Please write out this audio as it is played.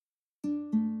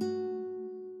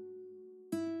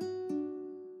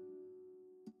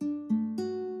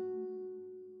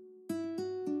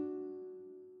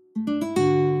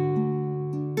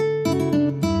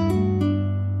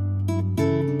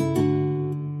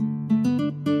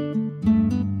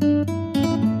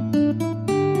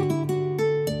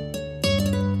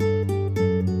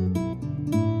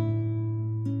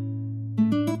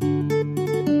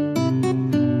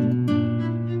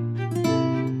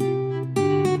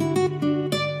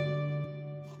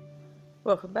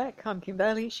Welcome back. I'm Kim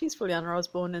Bailey. She's Fuliana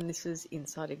Osborne, and this is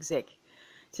Inside Exec.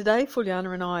 Today,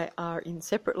 Fuliana and I are in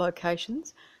separate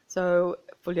locations. So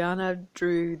Fuliana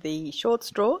drew the short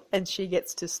straw, and she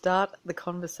gets to start the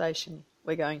conversation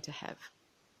we're going to have.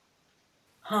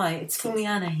 Hi, it's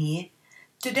Fuliana here.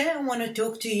 Today I want to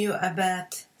talk to you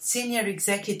about senior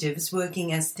executives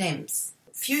working as temps.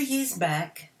 A few years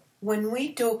back, when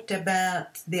we talked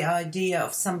about the idea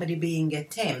of somebody being a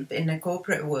temp in the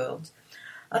corporate world,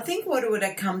 I think what would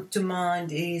have come to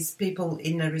mind is people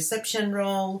in a reception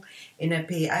role, in a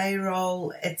PA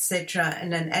role, etc.,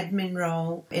 and an admin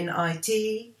role in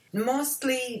IT.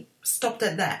 Mostly stopped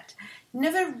at that.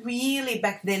 Never really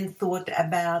back then thought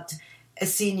about a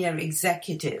senior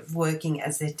executive working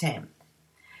as a temp.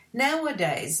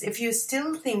 Nowadays, if you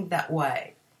still think that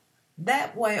way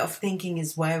of thinking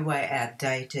is way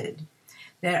outdated.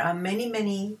 There are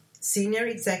many senior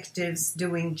executives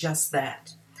doing just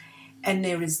that. And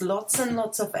there is lots and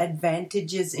lots of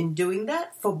advantages in doing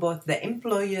that for both the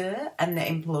employer and the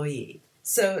employee.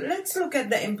 So let's look at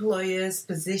the employer's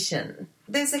position.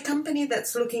 There's a company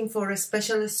that's looking for a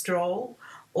specialist role,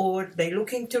 or they're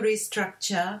looking to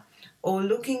restructure, or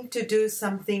looking to do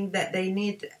something that they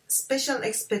need special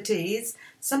expertise,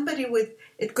 somebody with,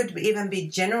 it could even be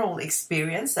general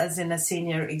experience, as in a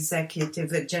senior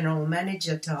executive, a general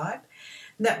manager type,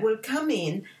 that will come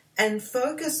in and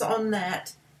focus on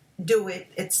that, do it,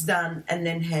 it's done, and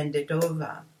then hand it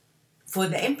over. For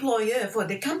the employer, for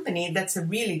the company, that's a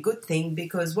really good thing,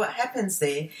 because what happens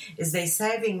there is they're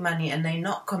saving money and they're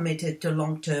not committed to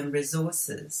long-term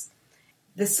resources.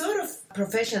 The sort of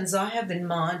professions I have in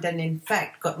mind, and in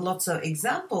fact got lots of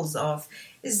examples of,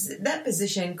 is that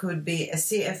position could be a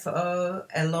CFO,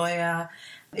 a lawyer,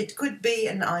 it could be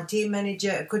an IT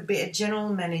manager, it could be a general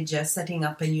manager setting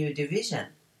up a new division.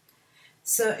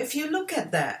 So if you look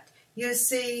at that, you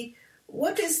see,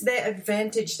 what is their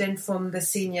advantage then from the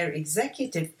senior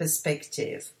executive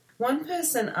perspective? One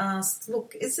person asked,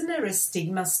 look, isn't there a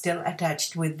stigma still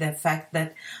attached with the fact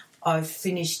that I've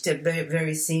finished a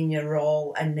very senior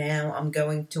role and now I'm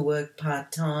going to work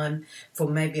part-time for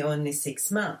maybe only 6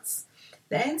 months?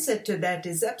 The answer to that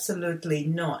is absolutely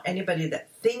not. Anybody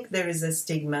that think there is a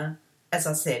stigma, as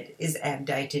I said, is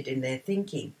outdated in their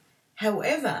thinking.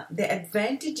 However, the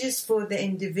advantages for the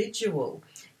individual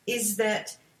is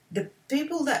that the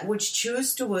people that would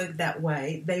choose to work that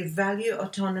way, they value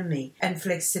autonomy and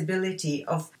flexibility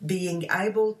of being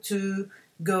able to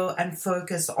go and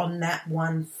focus on that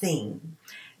one thing.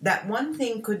 That one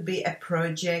thing could be a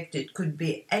project, it could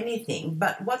be anything,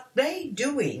 but what they're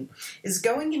doing is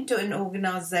going into an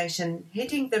organization,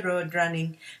 hitting the road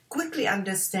running, quickly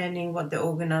understanding what the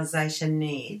organization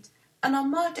needs. And I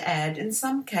might add, in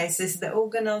some cases, the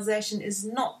organisation is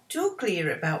not too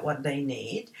clear about what they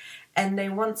need, and they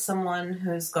want someone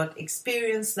who's got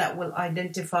experience that will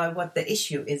identify what the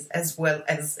issue is as well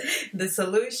as the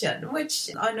solution, which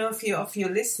I know a few of you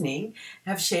listening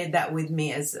have shared that with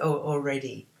me as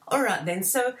already. All right, then.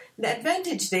 So the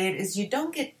advantage there is you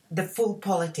don't get the full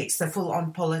politics, the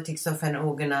full-on politics of an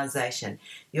organisation.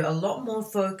 You're a lot more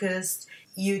focused.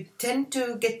 You tend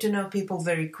to get to know people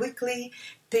very quickly.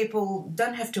 People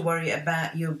don't have to worry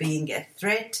about you being a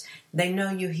threat. They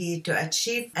know you're here to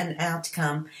achieve an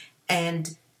outcome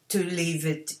and to leave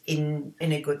it in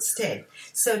a good stead.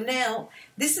 So now,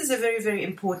 this is a very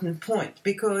important point,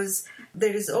 because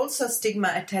there is also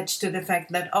stigma attached to the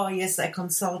fact that, oh yes, a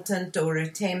consultant or a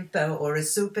temp or a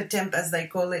super temp, as they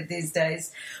call it these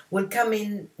days, will come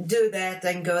in, do that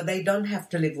and go. They don't have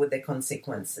to live with the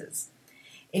consequences.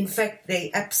 In fact,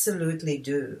 they absolutely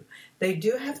do. They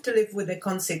do have to live with the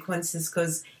consequences,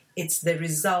 because it's the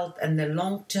result and the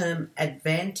long-term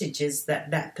advantages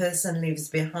that that person leaves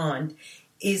behind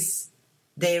is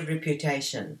their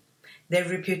reputation. Their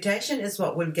reputation is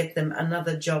what will get them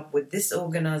another job with this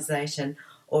organisation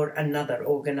or another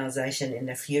organisation in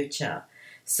the future.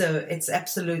 So it's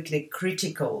absolutely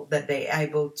critical that they're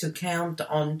able to count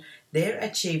on their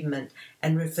achievement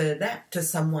and refer that to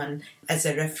someone as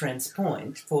a reference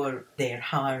point for their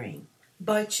hiring.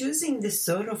 By choosing this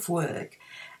sort of work,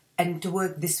 and to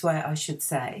work this way, I should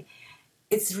say,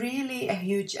 it's really a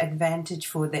huge advantage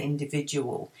for the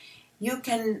individual. You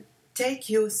can take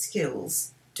your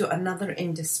skills to another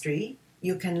industry,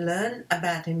 you can learn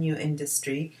about a new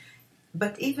industry,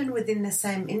 but even within the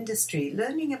same industry,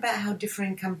 learning about how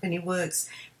different company works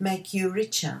make you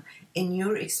richer in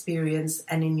your experience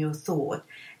and in your thought,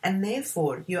 and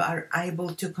therefore you are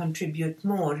able to contribute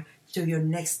more to your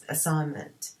next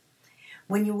assignment.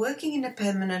 When you're working in a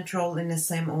permanent role in the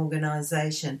same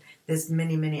organisation, there's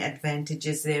many, many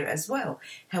advantages there as well.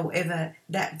 However,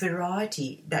 that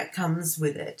variety that comes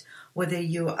with it, whether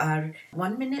you are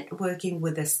 1 minute working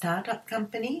with a startup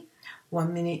company,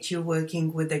 1 minute you're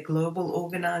working with a global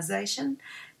organisation,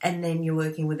 and then you're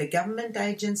working with a government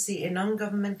agency, a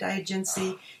non-government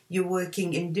agency, you're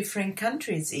working in different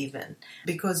countries even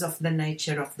because of the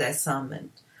nature of the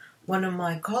assignment. One of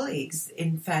my colleagues,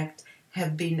 in fact,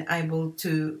 have been able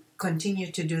to continue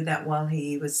to do that while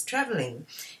he was travelling.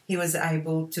 He was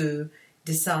able to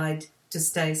decide to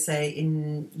stay, say,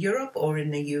 in Europe or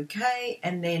in the UK,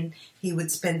 and then he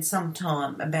would spend some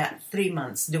time, about 3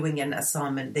 months, doing an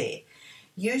assignment there.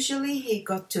 Usually he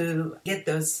got to get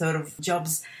those sort of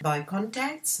jobs by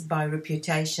contacts, by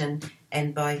reputation,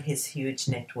 and by his huge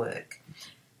network.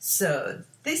 So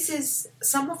this is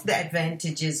some of the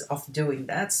advantages of doing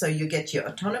that. So you get your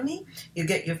autonomy, you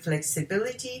get your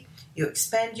flexibility, you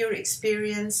expand your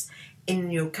experience in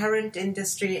your current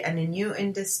industry and in new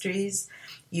industries,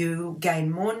 you gain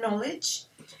more knowledge,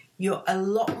 you're a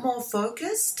lot more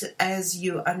focused as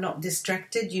you are not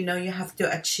distracted. You know you have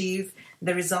to achieve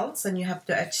the results and you have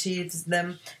to achieve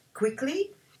them quickly.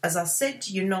 As I said,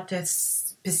 you're not as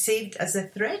perceived as a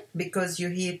threat because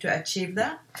you're here to achieve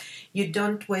that. You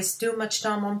don't waste too much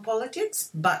time on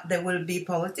politics, but there will be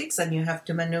politics and you have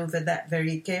to maneuver that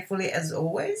very carefully as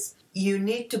always. You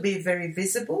need to be very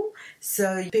visible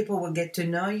so people will get to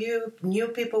know you, new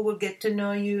people will get to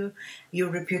know you, your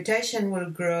reputation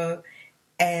will grow.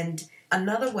 And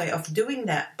another way of doing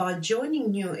that, by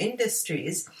joining new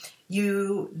industries,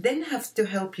 you then have to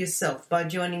help yourself by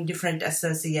joining different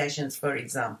associations, for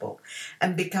example,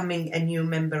 and becoming a new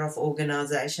member of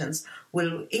organizations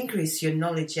will increase your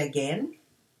knowledge again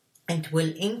and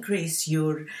will increase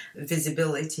your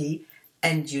visibility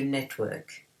and your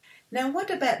network. Now, what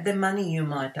about the money, you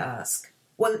might ask?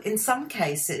 Well, in some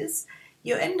cases,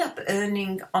 you end up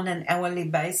earning on an hourly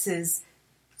basis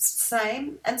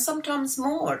same and sometimes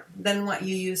more than what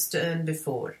you used to earn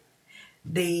before.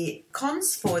 The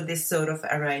cons for this sort of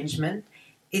arrangement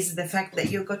is the fact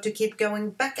that you've got to keep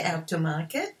going back out to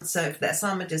market. So if the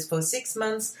assignment is for 6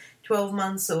 months, 12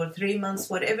 months or 3 months,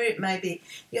 whatever it may be,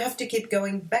 you have to keep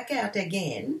going back out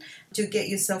again to get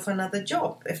yourself another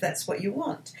job if that's what you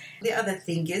want. The other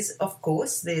thing is, of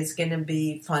course, there's going to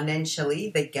be financially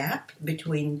the gap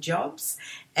between jobs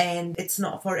and it's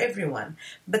not for everyone.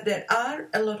 But there are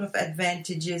a lot of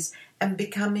advantages and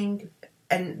becoming...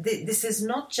 And this is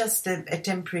not just a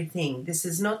temporary thing. This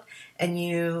is not a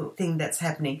new thing that's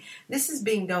happening. This has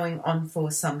been going on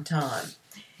for some time.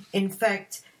 In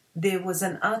fact, there was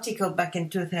an article back in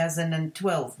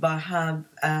 2012 by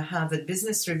Harvard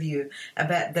Business Review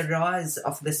about the rise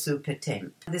of the super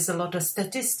temp. There's a lot of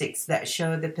statistics that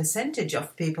show the percentage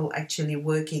of people actually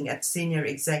working at senior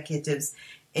executives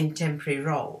in temporary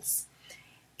roles.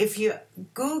 If you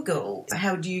Google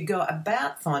how do you go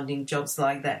about finding jobs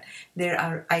like that, there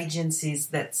are agencies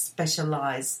that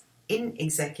specialize in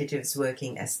executives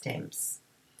working as temps.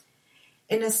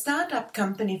 In a startup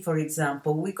company, for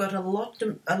example, we got a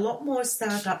lot more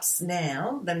startups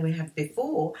now than we have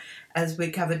before, as we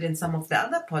covered in some of the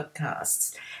other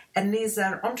podcasts. And these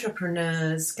are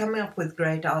entrepreneurs coming up with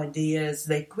great ideas.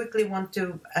 They quickly want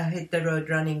to hit the road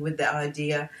running with the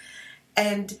idea.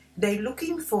 And they're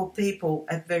looking for people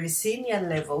at very senior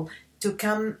level to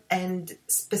come and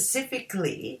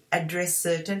specifically address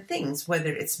certain things,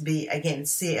 whether it's again,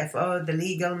 CFO, the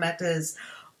legal matters,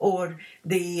 or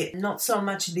not so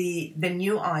much the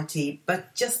new IT,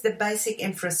 but just the basic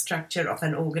infrastructure of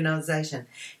an organization,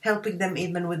 helping them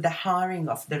even with the hiring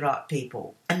of the right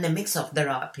people and the mix of the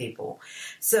right people.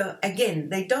 So again,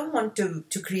 they don't want to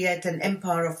create an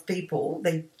empire of people.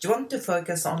 They want to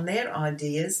focus on their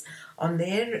ideas, on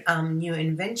their new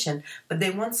invention, but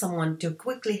they want someone to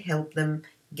quickly help them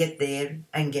get there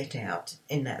and get out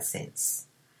in that sense.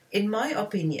 In my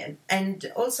opinion,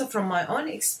 and also from my own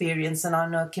experience, and I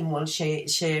know Kim will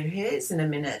share hers in a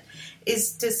minute,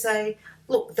 is to say,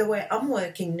 look, the way I'm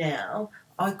working now,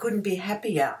 I couldn't be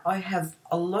happier. I have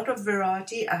a lot of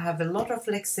variety. I have a lot of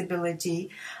flexibility.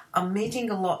 I'm meeting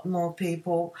a lot more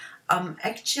people. I'm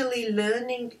actually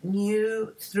learning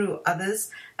new through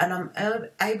others, and I'm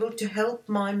able to help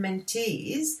my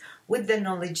mentees with the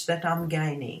knowledge that I'm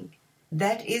gaining.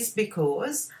 That is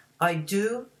because I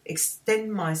do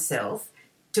extend myself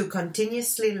to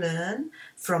continuously learn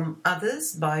from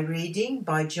others by reading,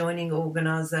 by joining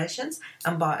organizations,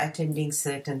 and by attending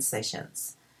certain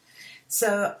sessions.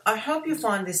 So I hope you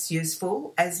find this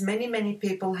useful, as many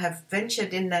people have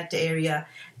ventured in that area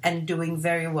and doing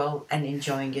very well and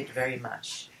enjoying it very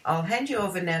much. I'll hand you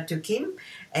over now to Kim,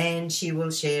 and she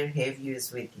will share her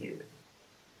views with you.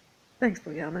 Thanks,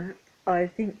 Brianna. I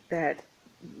think that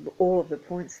all of the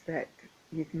points that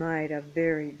you've made are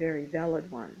very, very valid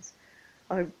ones.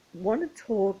 I want to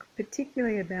talk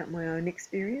particularly about my own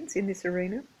experience in this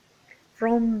arena.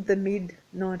 From the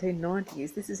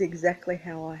mid-1990s, this is exactly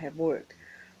how I have worked.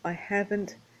 I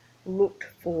haven't looked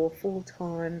for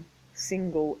full-time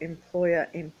single employer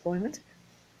employment,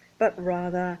 but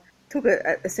rather took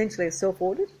essentially a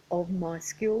self-audit of my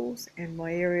skills and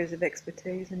my areas of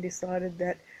expertise and decided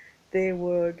that there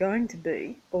were going to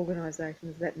be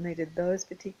organisations that needed those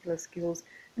particular skills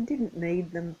and didn't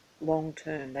need them long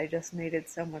term. They just needed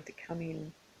someone to come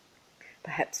in,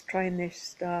 perhaps train their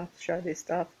staff, show their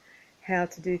staff how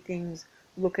to do things,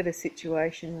 look at a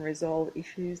situation, resolve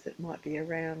issues that might be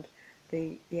around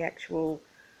the actual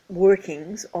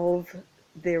workings of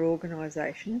their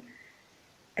organisation.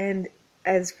 And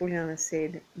as Fuliana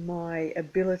said, my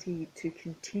ability to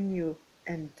continue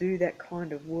and do that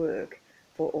kind of work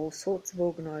for all sorts of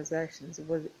organisations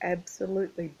was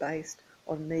absolutely based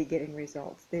on me getting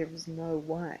results. There was no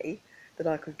way that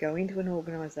I could go into an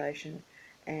organisation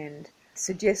and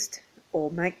suggest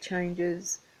or make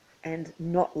changes and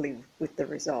not live with the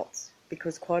results,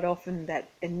 because quite often that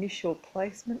initial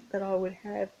placement that I would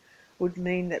have would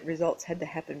mean that results had to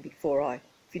happen before I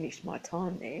finished my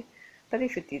time there. But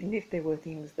if it didn't, if there were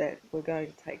things that were going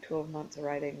to take 12 months or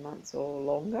 18 months or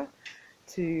longer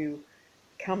to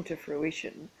come to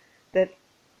fruition, that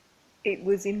it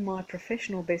was in my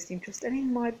professional best interest and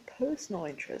in my personal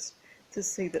interest to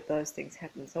see that those things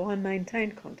happen. So I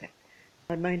maintained contact.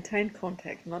 I maintained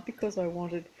contact not because I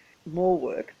wanted more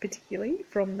work, particularly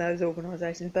from those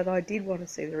organisations, but I did want to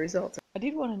see the results. I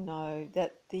did want to know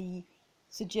that the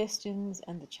suggestions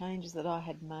and the changes that I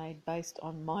had made based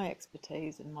on my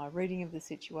expertise and my reading of the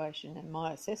situation and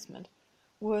my assessment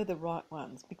were the right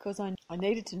ones, because I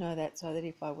needed to know that so that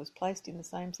if I was placed in the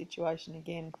same situation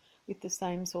again with the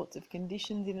same sorts of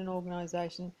conditions in an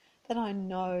organisation, that I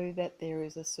know that there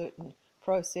is a certain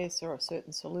process or a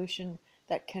certain solution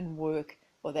that can work,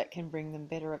 or that can bring them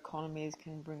better economies,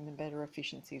 can bring them better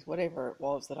efficiencies, whatever it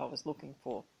was that I was looking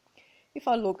for. If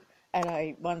I look at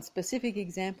one specific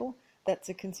example, that's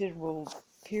a considerable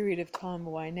period of time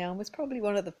away now, and was probably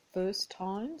one of the first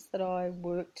times that I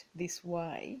worked this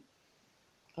way.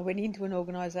 I went into an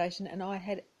organisation and I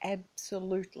had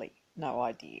absolutely no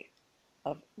idea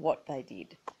of what they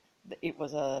did. It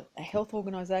was a health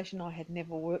organisation. I had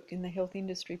never worked in the health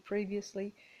industry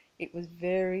previously. It was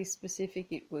very specific.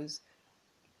 It was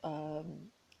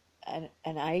an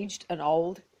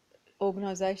old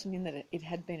organisation in that it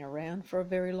had been around for a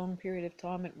very long period of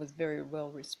time. It was very well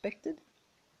respected.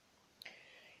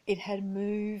 It had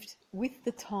moved with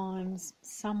the times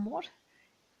somewhat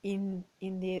in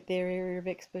their area of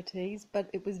expertise, but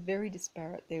it was very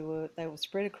disparate. They were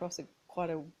spread across quite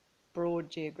a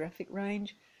broad geographic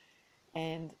range,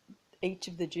 and each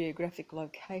of the geographic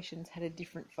locations had a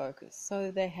different focus.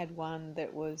 So they had one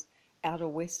that was outer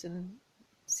western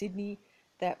Sydney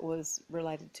that was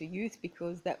related to youth,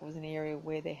 because that was an area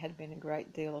where there had been a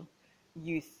great deal of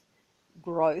youth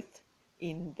growth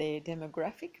in their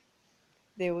demographic.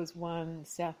 There was one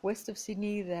southwest of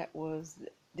Sydney that was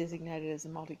designated as a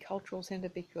multicultural centre,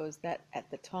 because that, at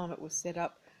the time it was set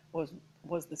up,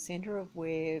 was the centre of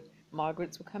where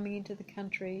migrants were coming into the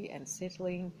country and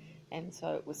settling, and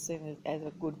so it was seen as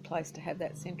a good place to have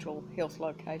that central health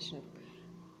location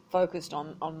focused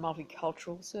on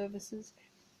multicultural services.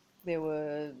 There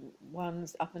were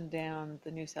ones up and down the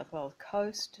New South Wales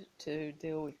coast to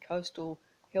deal with coastal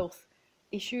health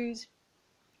issues,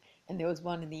 and there was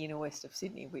one in the inner west of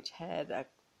Sydney which had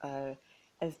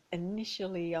as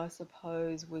initially, I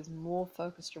suppose, was more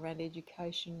focused around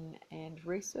education and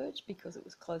research, because it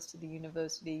was close to the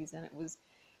universities and it was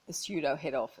the pseudo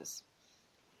head office.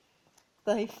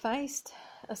 They faced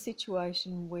a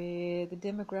situation where the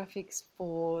demographics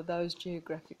for those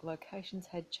geographic locations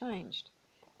had changed,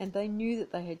 and they knew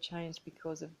that they had changed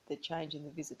because of the change in the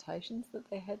visitations that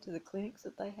they had to the clinics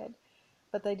that they had,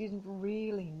 but they didn't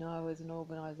really know as an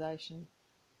organisation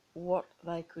what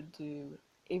they could do.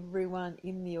 Everyone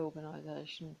in the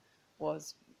organisation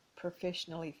was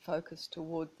professionally focused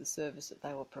toward the service that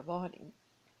they were providing.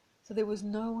 So there was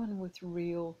no one with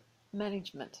real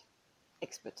management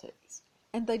expertise.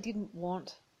 And they didn't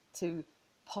want to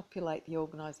populate the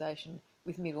organisation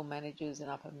with middle managers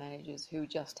and upper managers who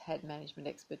just had management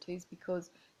expertise, because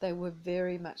they were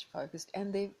very much focused,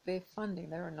 and their funding,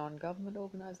 they're a non-government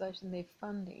organisation, their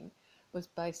funding was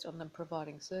based on them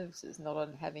providing services, not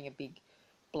on having a big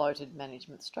bloated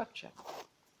management structure.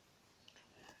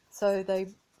 So they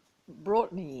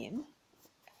brought me in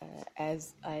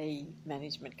as a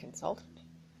management consultant,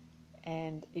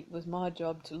 and it was my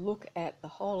job to look at the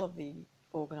whole of the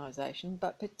organisation,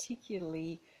 but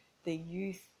particularly the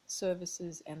youth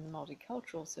services and the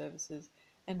multicultural services,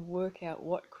 and work out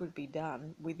what could be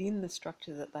done within the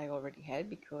structure that they already had,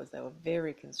 because they were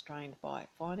very constrained by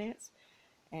finance,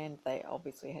 and they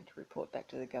obviously had to report back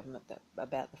to the government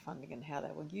about the funding and how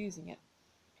they were using it.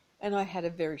 And I had a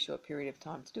very short period of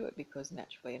time to do it because,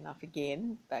 naturally enough,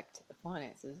 again, back to the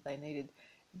finances, they needed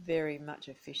very much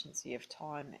efficiency of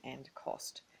time and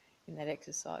cost in that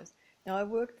exercise. Now, I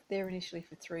worked there initially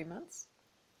for 3 months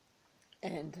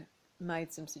and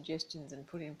made some suggestions and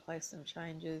put in place some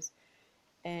changes,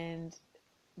 and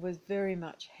was very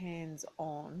much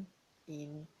hands-on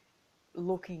in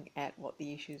looking at what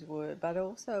the issues were, but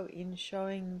also in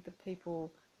showing the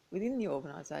people within the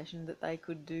organisation that they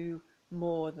could do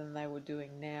more than they were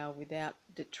doing now without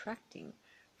detracting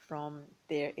from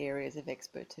their areas of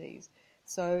expertise.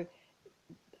 So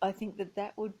I think that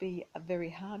that would be a very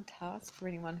hard task for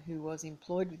anyone who was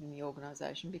employed within the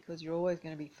organisation, because you're always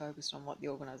going to be focused on what the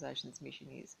organisation's mission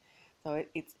is. So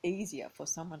it's easier for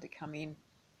someone to come in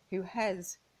who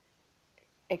has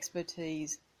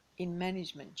expertise in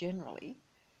management generally,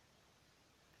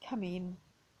 come in,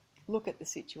 look at the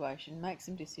situation, make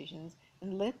some decisions,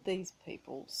 and let these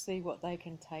people see what they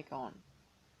can take on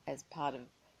as part of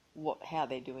how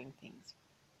they're doing things.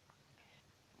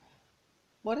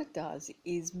 What it does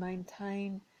is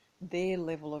maintain their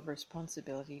level of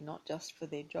responsibility, not just for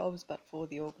their jobs, but for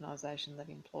the organisation that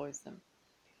employs them.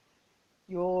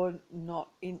 You're not,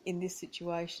 in this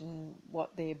situation,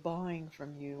 what they're buying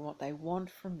from you, what they want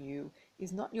from you,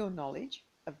 is not your knowledge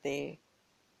of their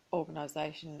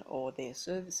organisation or their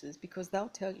services, because they'll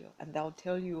tell you, and they'll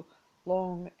tell you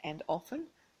long and often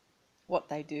what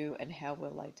they do and how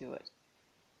well they do it.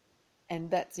 And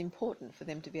that's important for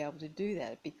them to be able to do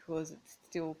that, because it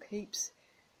still keeps,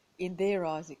 in their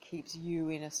eyes, it keeps you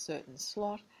in a certain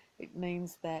slot. It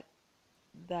means that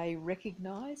they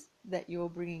recognise that you're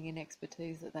bringing in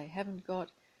expertise that they haven't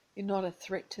got. You're not a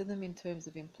threat to them in terms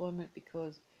of employment,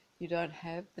 because you don't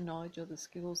have the knowledge or the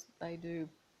skills that they do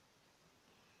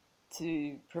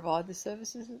to provide the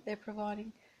services that they're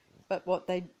providing. But what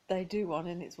they do want,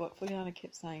 and it's what Fuliana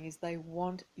kept saying, is they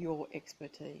want your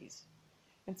expertise.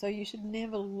 And so you should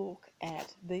never look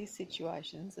at these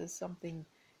situations as something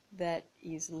that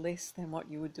is less than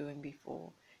what you were doing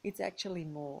before. It's actually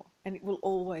more, and it will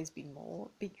always be more,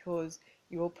 because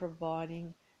you're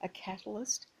providing a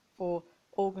catalyst for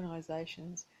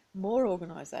organisations, more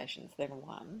organisations than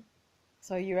one.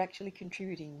 So you're actually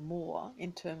contributing more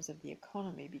in terms of the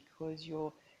economy, because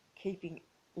you're keeping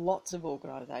lots of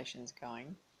organisations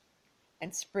going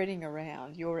and spreading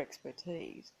around your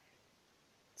expertise,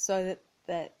 so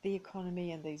that the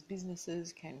economy and these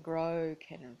businesses can grow,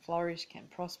 can flourish, can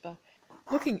prosper.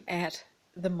 Looking at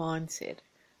the mindset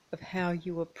of how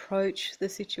you approach the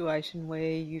situation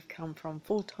where you've come from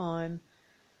full-time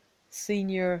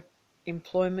senior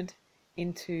employment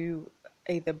into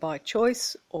either by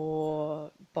choice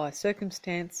or by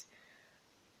circumstance,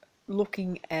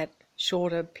 looking at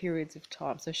shorter periods of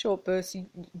time. So short bursts,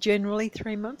 generally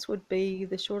 3 months would be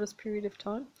the shortest period of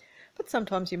time. But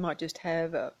sometimes you might just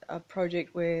have a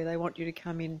project where they want you to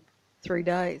come in 3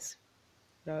 days.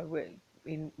 You know,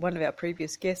 in one of our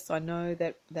previous guests, I know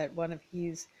that one of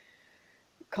his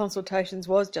consultations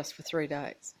was just for 3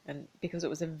 days, and because it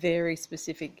was a very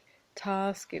specific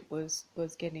task, it was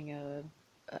getting a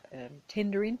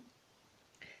tender in,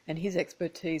 and his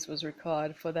expertise was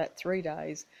required for that 3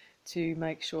 days to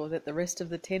make sure that the rest of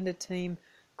the tender team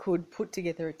could put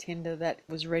together a tender that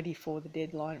was ready for the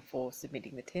deadline for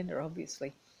submitting the tender,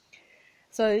 obviously.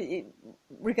 So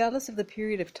regardless of the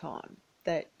period of time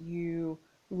that you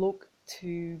look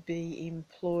to be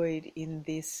employed in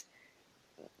this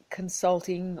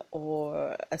consulting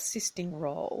or assisting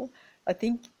role, I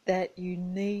think that you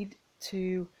need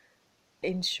to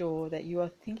ensure that you are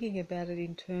thinking about it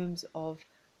in terms of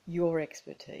your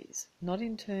expertise, not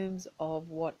in terms of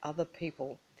what other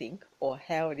people think or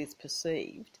how it is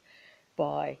perceived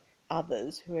by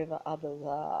others, whoever others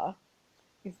are.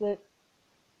 Is that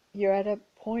you're at a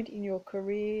point in your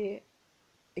career,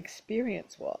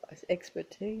 experience-wise,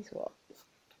 expertise-wise,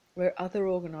 where other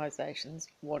organisations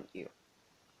want you.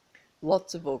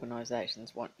 Lots of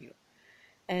organisations want you.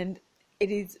 And it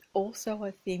is also,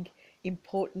 I think,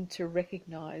 important to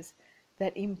recognise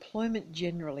that employment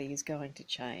generally is going to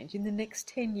change. In the next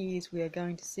 10 years, we are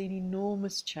going to see an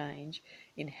enormous change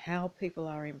in how people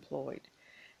are employed.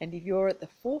 And if you're at the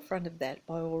forefront of that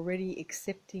by already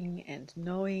accepting and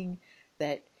knowing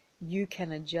that you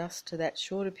can adjust to that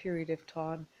shorter period of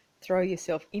time, throw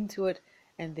yourself into it,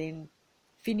 and then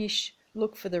finish,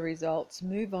 look for the results,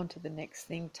 move on to the next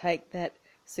thing, take that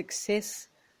success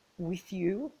with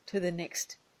you to the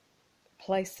next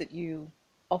place that you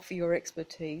offer your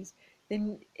expertise,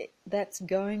 then that's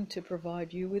going to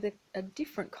provide you with a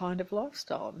different kind of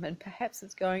lifestyle. And perhaps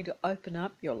it's going to open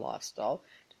up your lifestyle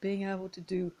to being able to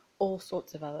do all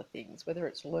sorts of other things, whether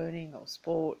it's learning or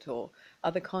sport or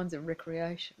other kinds of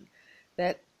recreation,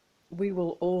 that we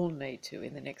will all need to,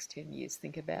 in the next 10 years,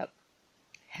 think about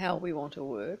how we want to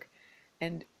work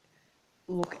and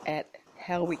look at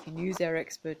how we can use our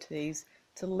expertise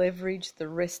to leverage the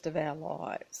rest of our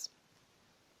lives.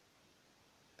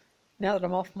 Now that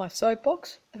I'm off my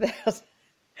soapbox about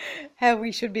how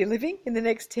we should be living in the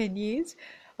next 10 years,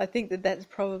 I think that that's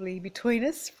probably, between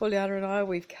us, Fuliana and I,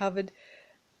 we've covered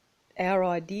our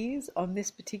ideas on this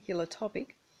particular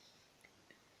topic.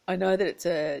 I know that it's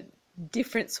a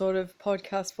different sort of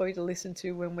podcast for you to listen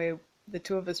to when the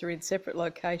two of us are in separate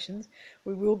locations.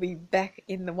 We will be back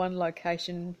in the one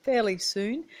location fairly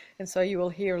soon, and so you will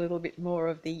hear a little bit more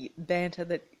of the banter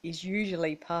that is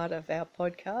usually part of our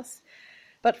podcasts.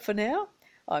 But for now,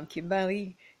 I'm Kim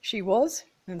Bailey. She was,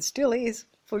 and still is,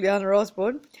 Fuliana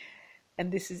Osborne,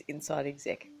 and this is Inside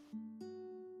Exec.